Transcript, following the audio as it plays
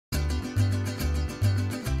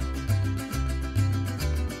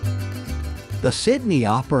The Sydney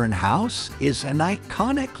Opera House is an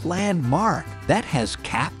iconic landmark that has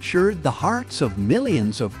captured the hearts of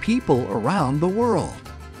millions of people around the world.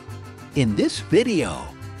 In this video,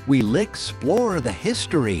 we'll explore the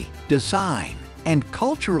history, design, and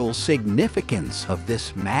cultural significance of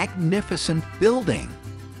this magnificent building.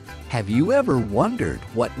 Have you ever wondered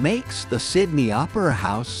what makes the Sydney Opera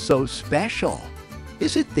House so special?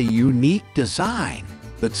 Is it the unique design,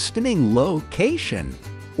 the stunning location,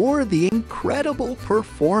 or the incredible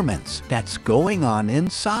performance that's going on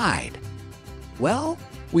inside? Well,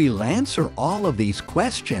 we'll answer all of these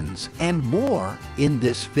questions and more in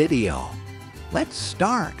this video. Let's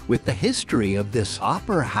start with the history of this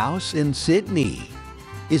opera house in Sydney.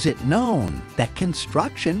 Is it known that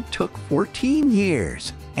construction took 14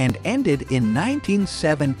 years and ended in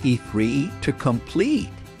 1973 to complete?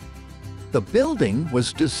 The building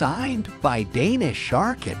was designed by Danish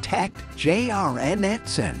architect Jørn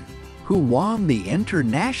Utzon, who won the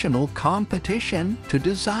international competition to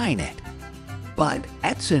design it. But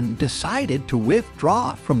Utzon decided to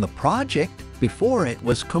withdraw from the project before it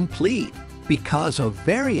was complete because of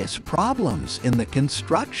various problems in the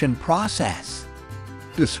construction process.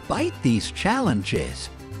 Despite these challenges,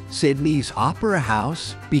 Sydney's Opera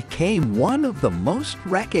House became one of the most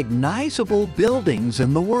recognizable buildings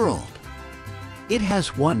in the world. It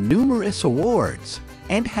has won numerous awards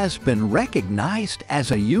and has been recognized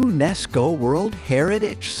as a UNESCO World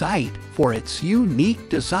Heritage Site for its unique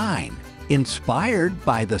design, inspired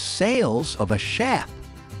by the sails of a ship.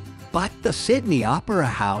 But the Sydney Opera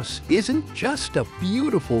House isn't just a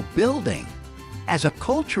beautiful building. As a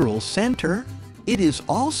cultural center, it is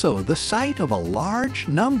also the site of a large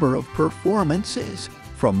number of performances,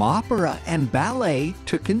 from opera and ballet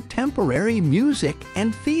to contemporary music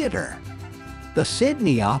and theater. The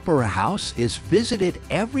Sydney Opera House is visited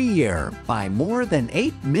every year by more than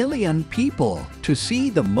 8 million people to see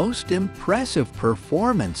the most impressive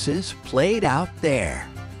performances played out there.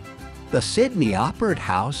 The Sydney Opera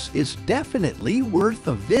House is definitely worth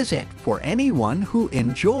a visit for anyone who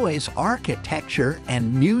enjoys architecture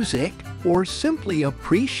and music or simply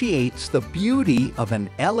appreciates the beauty of an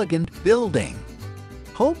elegant building.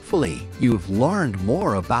 Hopefully, you've learned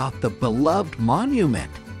more about the beloved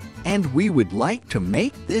monument, and we would like to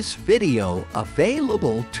make this video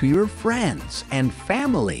available to your friends and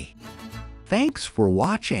family. Thanks for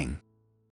watching.